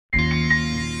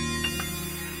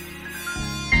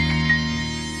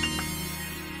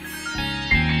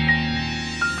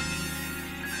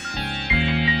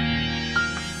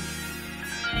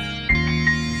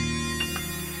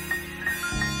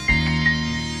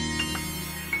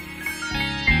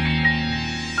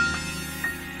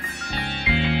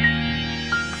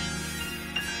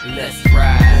let's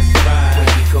ride. Where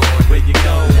you going? Where you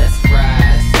go? Let's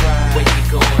ride. Where you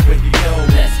going? Where you go?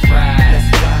 Let's ride.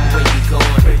 Where you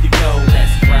going? Where you go?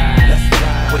 Let's ride.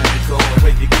 Where you going?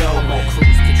 Where you go? I'm on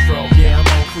cruise control. Yeah, I'm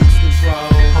on cruise control.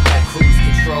 I'm on cruise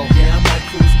control. Yeah, I'm on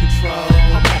cruise control.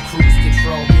 I'm on cruise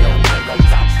control. Yeah, I'm on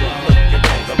top floor. Looking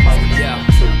on the moon. Yeah,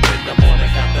 2 in the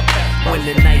morning, got the back. When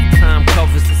the nighttime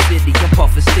covers the city, I'm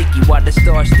puffin' sticky while the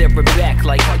stars staring back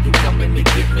like, are you coming to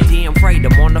get me? Damn right,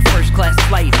 I'm on a first class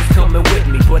flight, it's coming with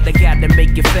me, but I gotta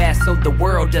make it fast so the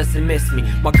world doesn't miss me.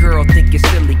 My girl think it's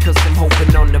silly cause I'm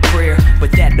hoping on the prayer,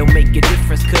 but that don't make a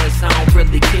difference cause I don't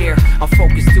really care. I'm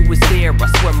focused to it's there, I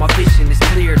swear my vision is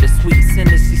clear. The sweet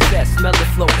Tennessee set, smell it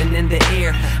floating in the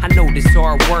air. I know this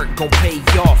hard work gon' pay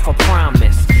off, I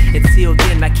promise. Until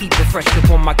then I keep it fresh up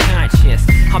on my conscience.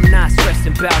 I'm not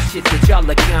stressing about shit that y'all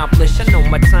accomplish. I know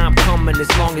my time coming, as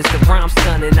long as the rhyme's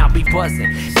done and I'll be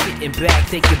buzzing. Sitting back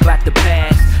thinking about the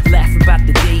past, laughing about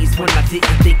the days when I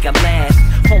didn't think I'd last.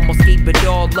 Almost gave it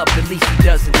all up at least a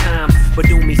dozen times, but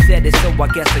Doomie said it, so I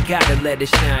guess I gotta let it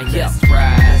shine. Yeah. Let's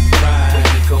ride. Where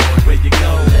you going? Where you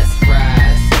go? Let's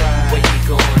ride. Where you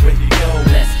going? Where you go?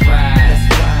 Let's ride.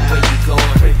 Where you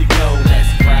going? Where you go?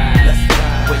 Let's ride.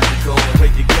 Where you going?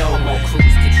 Where you go? I'm on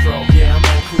cruise control. Yeah, I'm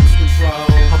on cruise control.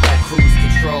 I'm on cruise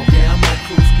control. Yeah, I'm on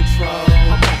cruise control.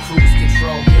 I'm on cruise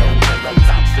control. Yeah, I'm on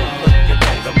top floor. Looking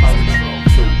on the moon.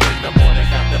 2 in the morning,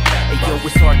 got the back. Hey yo,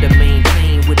 it's hard to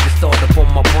maintain with the start up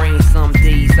on my brain. Some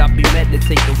days I'll be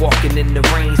meditating, walking in the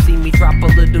rain. See me drop a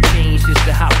little change just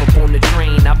to hop up on the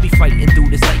train. I'll be fighting through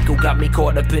the cycle, got me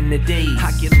caught up in the days.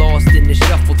 I get lost in the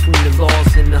shuffle between the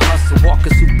laws and the hustle. Walk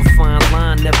a super fine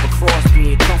line, never cross.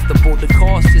 Being comfortable, the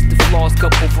cost just the flaws.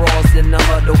 Couple bras in the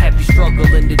huddle, happy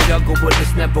struggling to juggle, but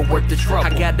it's never worth the trouble.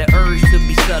 I got the urge to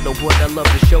be subtle, but I love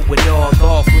to show it all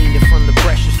off. Leaning from the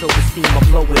pressure, so the steam, I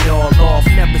blow it all off.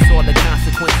 Never saw the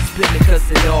consequences, spinning cause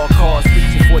it all costs.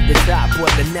 Reaching for the top, but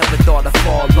I never thought I'd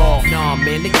fall off. Nah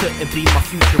man, it couldn't be my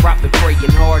future. I've been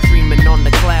praying hard, dreaming on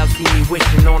the clouds, see me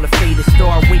wishing on a faded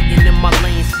star. Waiting in my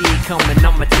lane, see it coming,